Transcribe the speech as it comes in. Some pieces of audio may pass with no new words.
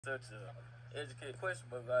such a educated question,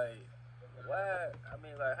 but like, why? I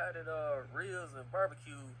mean, like, how did ribs and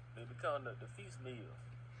barbecue they become the feast meals?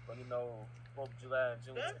 But Fourth of July and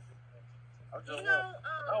That's, Juneteenth. I just you want, know,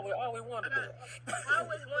 I always wanted that. I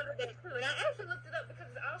always wondered that too, and I actually looked it up because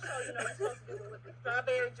also, you're supposed to do it with the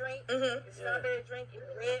strawberry drink, the Yeah. strawberry drink and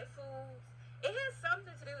red foods. It has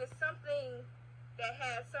something to do. It's something that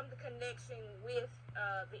has some connection with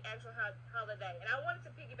the actual holiday, and I wanted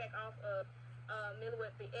to piggyback off of Miller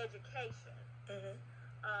with the education,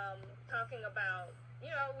 talking about,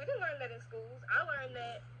 we didn't learn that in schools. I learned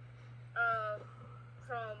that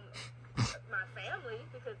from my family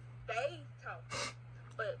because they taught me.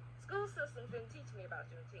 But school systems didn't teach me about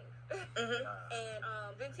Juneteenth, and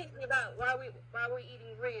didn't teach me about why we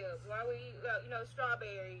eating ribs, why we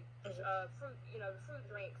strawberry fruit, the fruit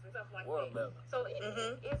drinks and stuff like that. So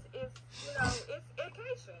it's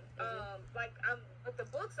education. Like with the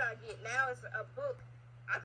books I get now, it's a book